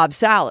a Cobb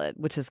salad,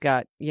 which has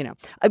got,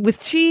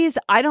 with cheese,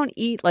 I don't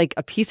eat like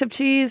a piece of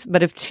cheese,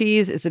 but if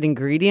cheese is an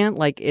ingredient,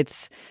 like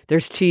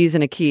there's cheese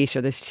in a quiche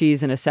or there's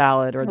cheese in a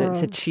salad or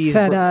it's a cheese.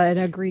 Feta in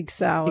a Greek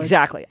salad.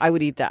 Exactly. I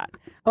would eat that.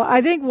 Well,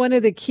 I think one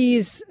of the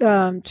keys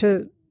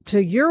to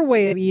your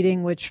way of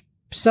eating, which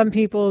some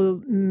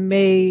people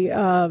may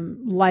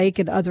like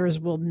and others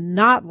will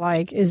not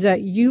like, is that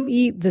you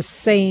eat the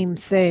same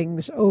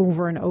things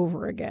over and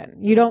over again.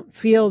 You don't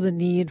feel the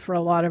need for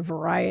a lot of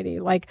variety.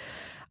 Like,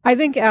 I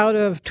think out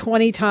of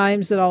 20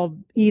 times that I'll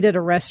eat at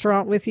a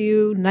restaurant with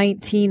you,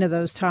 19 of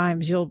those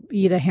times you'll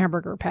eat a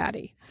hamburger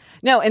patty.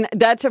 No, and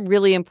that's a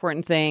really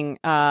important thing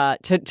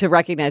to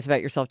recognize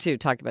about yourself too,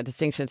 talk about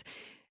distinctions.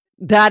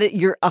 That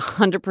you're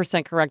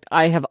 100% correct.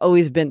 I have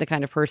always been the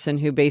kind of person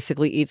who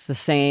basically eats the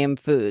same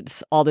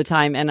foods all the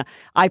time, and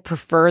I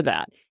prefer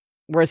that.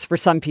 Whereas for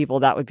some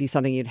people, that would be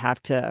something you'd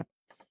have to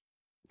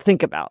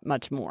think about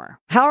much more.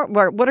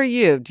 What are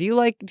you? Do you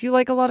like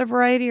a lot of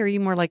variety, or are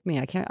you more like me?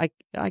 I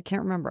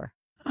can't remember.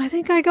 I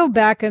think I go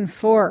back and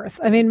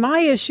forth. I mean, my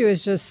issue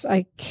is just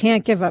I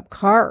can't give up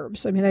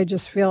carbs. I mean, I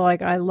just feel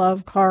like I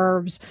love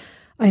carbs.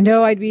 I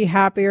know I'd be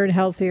happier and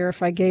healthier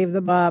if I gave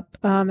them up.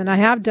 And I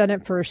have done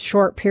it for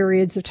short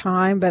periods of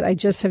time, but I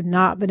just have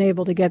not been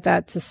able to get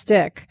that to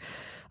stick.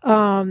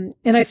 And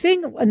I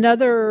think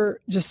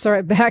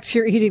back to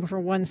your eating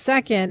for 1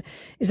 second,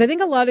 is I think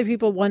a lot of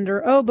people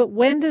wonder, but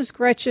when does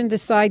Gretchen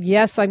decide,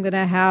 yes, I'm going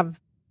to have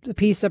a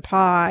piece of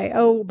pie?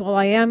 Oh, well,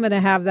 I am going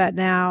to have that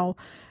now,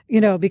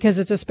 because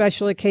it's a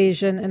special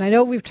occasion. And I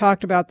know we've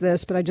talked about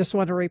this, but I just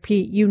want to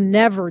repeat, you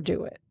never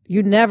do it.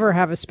 You never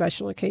have a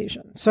special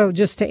occasion. So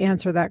just to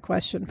answer that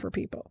question for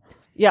people.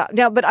 Yeah.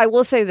 Now, but I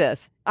will say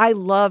this. I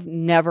love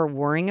never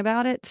worrying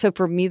about it. So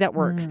for me, that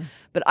works.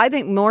 But I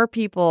think more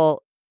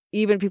people,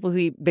 even people who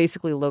eat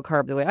basically low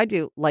carb the way I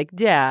do, like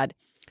Dad,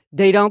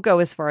 they don't go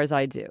as far as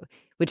I do,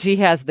 which he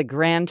has the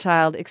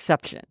grandchild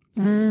exception.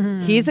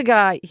 Mm-hmm. He's a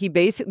guy, he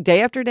basically,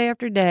 day after day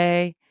after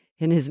day,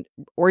 in his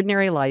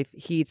ordinary life,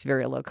 he eats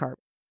very low carb.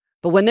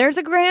 But when there's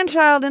a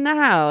grandchild in the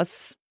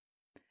house,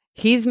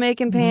 He's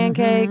making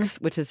pancakes,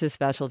 which is his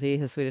specialty,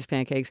 his Swedish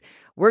pancakes.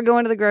 We're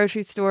going to the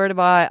grocery store to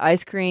buy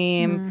ice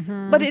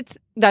cream, but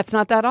that's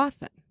not that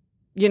often.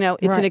 You know,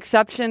 it's an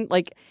exception.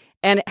 Like,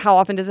 and how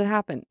often does it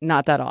happen?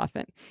 Not that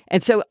often.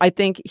 And so I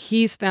think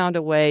he's found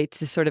a way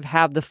to sort of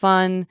have the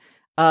fun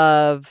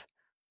of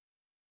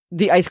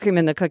the ice cream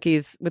and the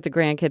cookies with the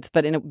grandkids,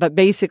 but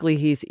basically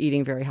he's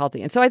eating very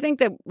healthy. And so I think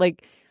that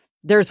like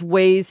there's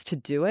ways to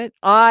do it.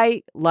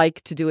 I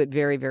like to do it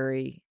very,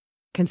 very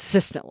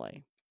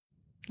consistently.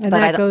 And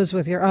that goes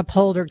with your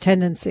upholder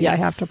tendency, I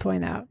have to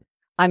point out.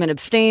 I'm an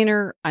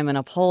abstainer. I'm an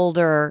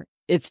upholder.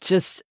 It's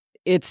just,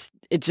 it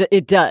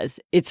does.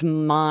 It's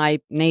my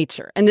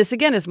nature. And this,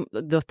 again, is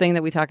the thing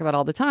that we talk about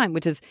all the time,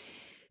 which is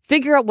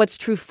figure out what's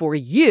true for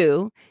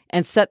you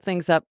and set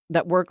things up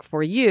that work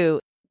for you.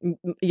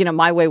 You know,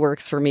 my way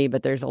works for me,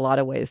 but there's a lot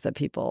of ways that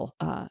people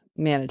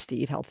manage to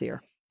eat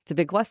healthier. It's a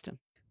big question.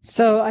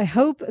 So I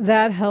hope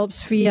that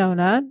helps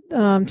Fiona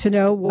to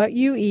know what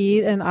you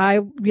eat. And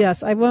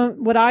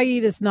what I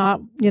eat is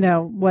not, you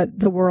know, what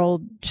the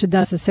world should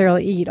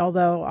necessarily eat,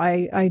 although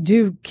I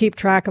do keep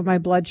track of my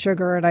blood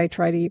sugar and I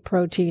try to eat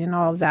protein and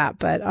all of that.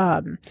 But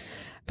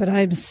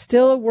I'm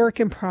still a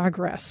work in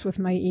progress with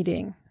my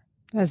eating,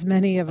 as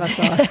many of us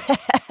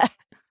are.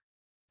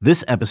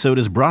 This episode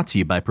is brought to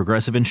you by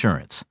Progressive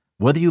Insurance.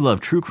 Whether you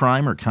love true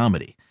crime or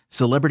comedy,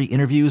 celebrity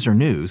interviews or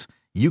news,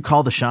 you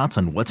call the shots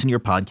on what's in your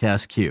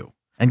podcast queue.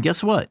 And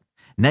guess what?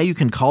 Now you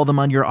can call them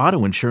on your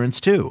auto insurance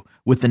too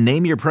with the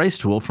Name Your Price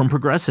tool from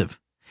Progressive.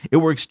 It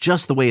works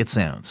just the way it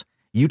sounds.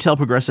 You tell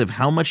Progressive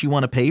how much you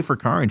want to pay for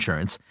car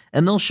insurance,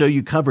 and they'll show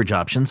you coverage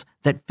options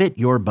that fit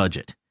your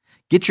budget.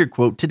 Get your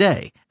quote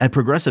today at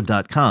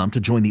Progressive.com to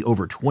join the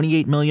over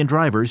 28 million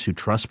drivers who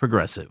trust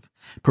Progressive.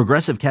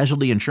 Progressive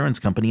Casualty Insurance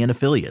Company and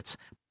Affiliates.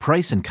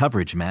 Price and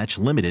coverage match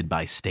limited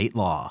by state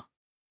law.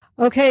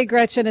 Okay,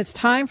 Gretchen, it's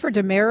time for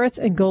demerits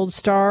and gold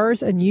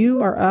stars, and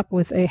you are up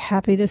with a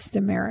happiness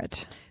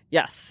demerit.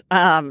 Yes,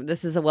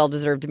 this is a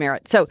well-deserved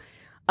demerit. So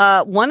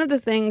one of the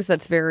things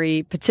that's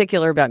very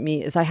particular about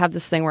me is I have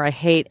this thing where I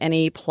hate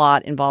any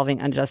plot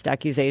involving unjust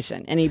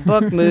accusation. Any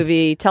book,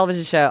 movie,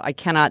 television show, I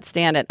cannot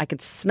stand it. I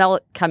could smell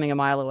it coming a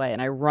mile away,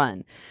 and I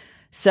run.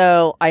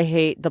 So I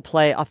hate the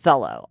play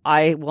Othello.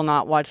 I will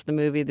not watch the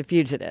movie The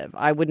Fugitive.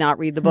 I would not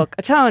read the book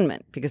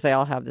Atonement, because they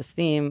all have this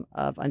theme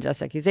of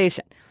unjust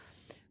accusation.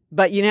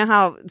 But you know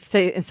how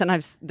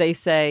sometimes they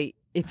say,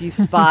 if you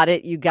spot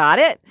it, you got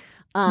it?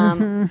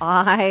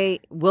 I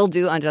will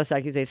do unjust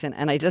accusation.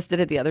 And I just did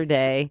it the other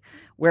day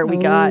where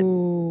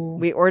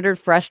we ordered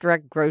fresh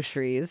direct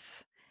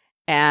groceries.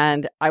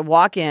 And I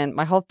walk in,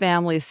 my whole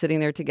family is sitting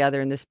there together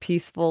in this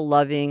peaceful,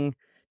 loving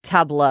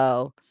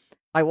tableau.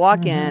 I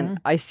walk in,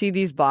 I see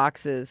these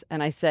boxes,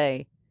 and I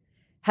say,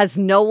 has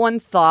no one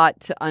thought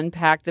to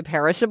unpack the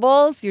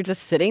perishables? You're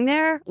just sitting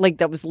there? Like,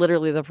 that was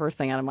literally the first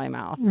thing out of my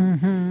mouth.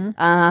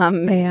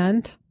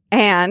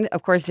 And,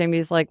 of course,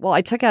 Jamie's like, well,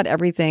 I took out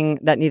everything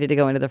that needed to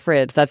go into the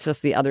fridge. That's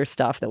just the other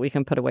stuff that we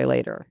can put away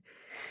later.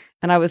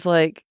 And I was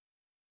like,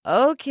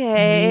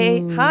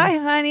 okay, hi,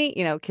 honey.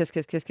 You know, kiss,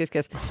 kiss, kiss, kiss,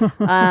 kiss.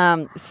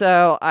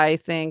 So I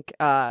think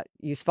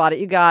you spot it,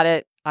 you got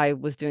it. I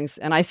was doing,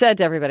 and I said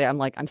to everybody, I'm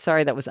like, I'm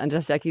sorry, that was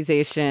unjust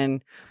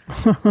accusation.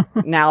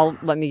 Now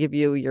let me give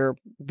you your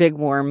big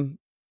warm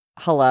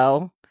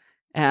hello.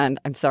 And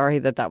I'm sorry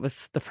that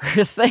was the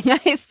first thing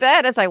I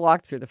said as I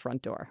walked through the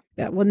front door.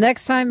 Yeah. Well,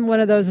 next time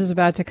one of those is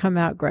about to come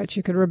out, Gretch,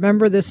 you could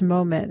remember this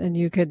moment and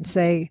you could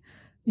say,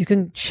 you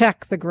can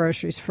check the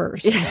groceries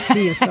first and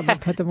see if someone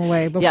put them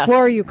away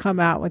before you come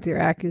out with your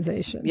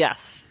accusation.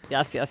 Yes.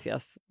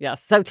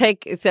 So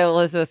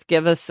Elizabeth,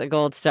 give us a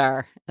gold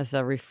star as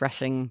a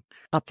refreshing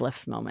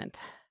uplift moment.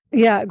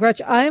 Yeah,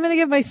 Gretch, I'm going to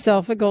give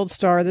myself a gold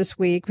star this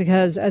week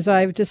because, as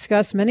I've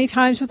discussed many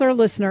times with our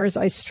listeners,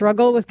 I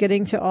struggle with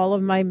getting to all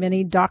of my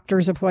many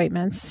doctor's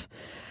appointments.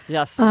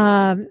 Yes.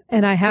 And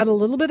I had a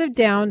little bit of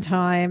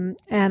downtime,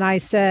 and I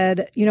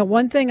said,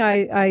 one thing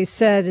I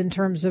said in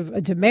terms of a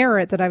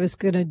demerit that I was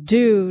going to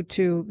do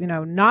to,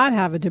 not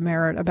have a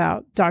demerit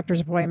about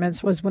doctor's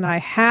appointments was when I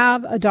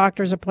have a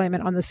doctor's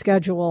appointment on the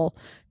schedule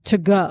to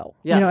go,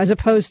 as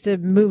opposed to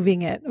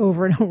moving it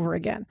over and over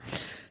again.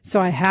 So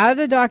I had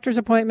a doctor's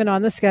appointment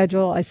on the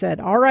schedule. I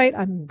said, all right,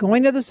 I'm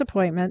going to this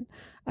appointment.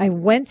 I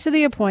went to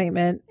the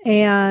appointment,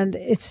 and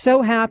it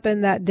so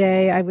happened that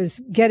day I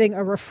was getting a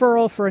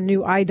referral for a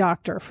new eye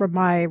doctor from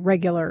my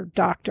regular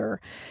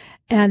doctor.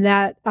 And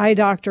that eye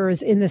doctor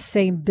is in the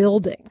same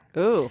building.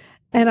 Ooh.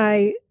 And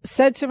I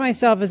said to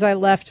myself as I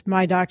left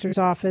my doctor's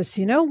office,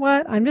 you know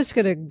what? I'm just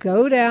going to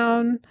go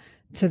down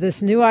to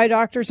this new eye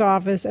doctor's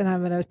office, and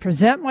I'm going to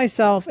present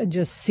myself and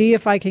just see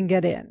if I can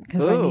get in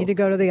because I need to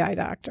go to the eye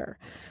doctor.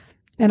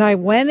 And I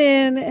went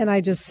in and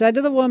I just said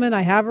to the woman,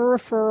 I have a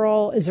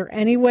referral. Is there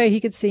any way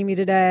he could see me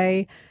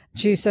today?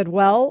 She said,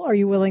 well, are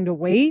you willing to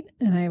wait?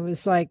 And I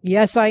was like,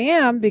 yes, I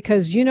am,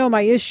 because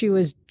my issue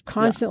is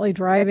constantly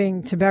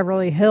driving to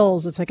Beverly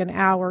Hills. It's like an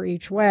hour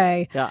each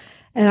way. Yeah.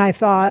 And I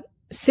thought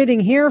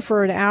sitting here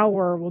for an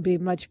hour will be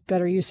much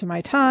better use of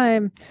my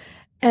time.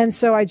 And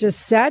so I just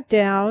sat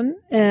down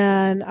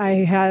and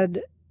I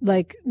had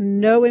like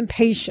no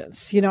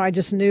impatience. I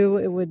just knew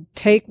it would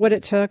take what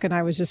it took, and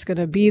I was just going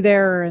to be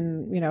there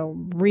and,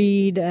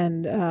 read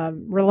and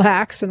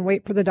relax and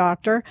wait for the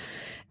doctor.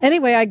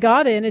 Anyway, I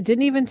got in. It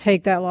didn't even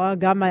take that long.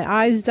 Got my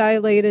eyes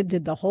dilated,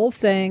 did the whole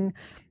thing.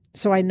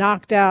 So I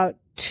knocked out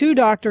 2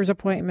 doctor's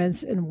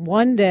appointments in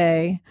one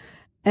day.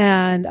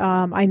 And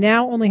I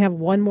now only have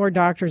one more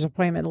doctor's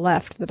appointment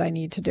left that I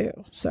need to do.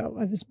 So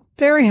I was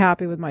very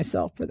happy with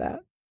myself for that.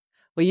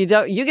 Well, you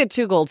get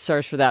 2 gold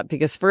stars for that,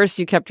 because first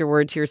you kept your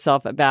word to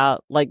yourself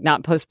about like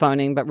not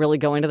postponing, but really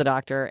going to the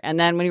doctor. And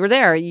then when you were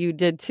there, you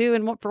did 2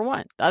 and 1 for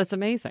 1. That is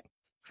amazing.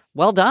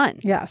 Well done.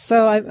 Yeah.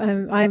 So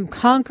I'm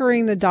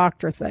conquering the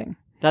doctor thing.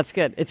 That's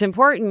good. It's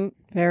important.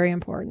 Very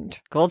important.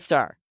 Gold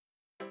star.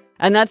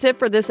 And that's it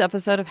for this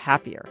episode of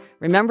Happier.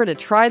 Remember to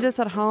try this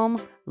at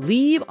home.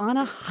 Leave on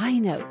a high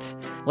note.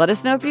 Let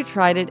us know if you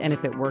tried it and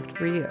if it worked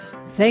for you.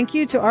 Thank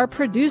you to our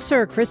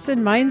producer,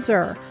 Kristen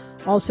Meinzer.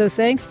 Also,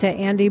 thanks to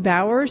Andy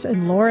Bowers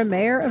and Laura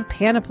Mayer of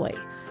Panoply.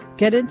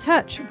 Get in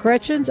touch.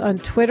 Gretchen's on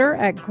Twitter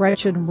at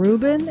Gretchen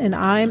Rubin, and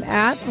I'm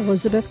at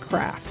Elizabeth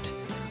Kraft.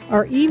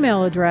 Our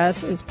email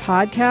address is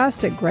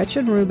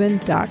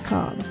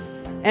podcast@GretchenRubin.com.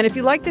 And if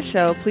you like the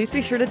show, please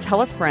be sure to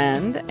tell a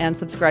friend and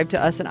subscribe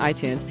to us on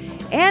iTunes.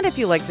 And if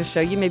you like the show,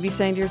 you may be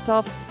saying to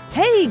yourself,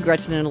 hey,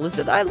 Gretchen and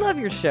Elizabeth, I love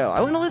your show.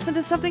 I want to listen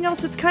to something else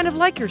that's kind of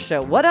like your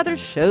show. What other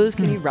shows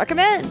can you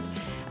recommend?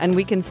 And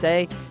we can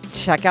say,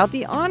 check out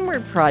the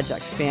Onward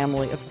Project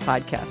family of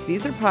podcasts.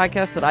 These are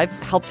podcasts that I've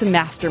helped to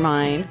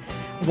mastermind.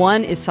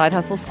 One is Side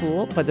Hustle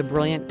School by the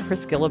brilliant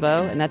Chris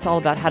Guillebeau, and that's all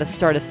about how to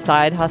start a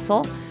side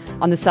hustle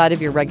on the side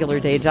of your regular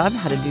day job,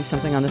 how to do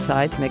something on the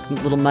side to make a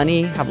little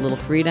money, have a little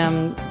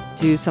freedom,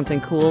 do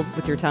something cool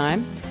with your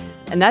time.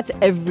 And that's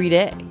every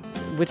day,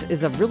 which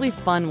is a really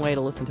fun way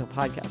to listen to a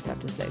podcast, I have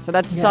to say. So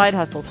that's Side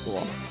Hustle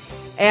School.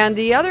 And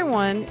the other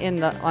one in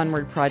the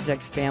Onward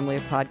Project family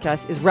of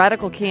podcasts is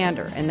Radical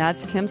Candor, and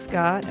that's Kim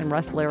Scott and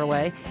Russ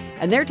Laraway.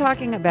 And they're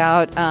talking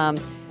about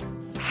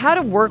how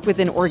to work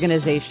within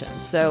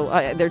organizations. So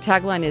their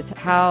tagline is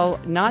how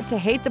not to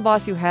hate the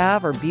boss you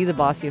have or be the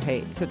boss you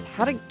hate. So it's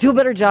how to do a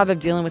better job of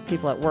dealing with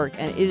people at work.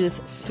 And it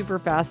is super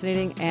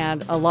fascinating.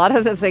 And a lot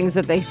of the things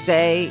that they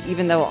say,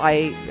 even though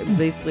I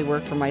basically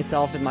work for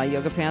myself in my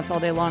yoga pants all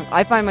day long,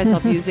 I find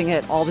myself using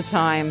it all the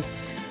time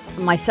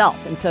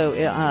myself. And so,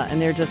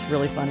 and they're just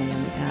really funny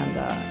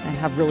and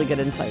have really good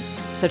insight.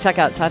 So check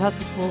out Side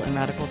Hustle School and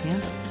Radical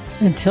Candor.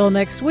 Until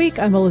next week,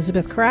 I'm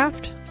Elizabeth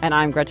Kraft. And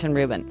I'm Gretchen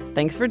Rubin.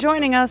 Thanks for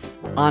joining us.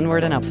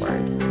 Onward and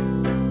upward.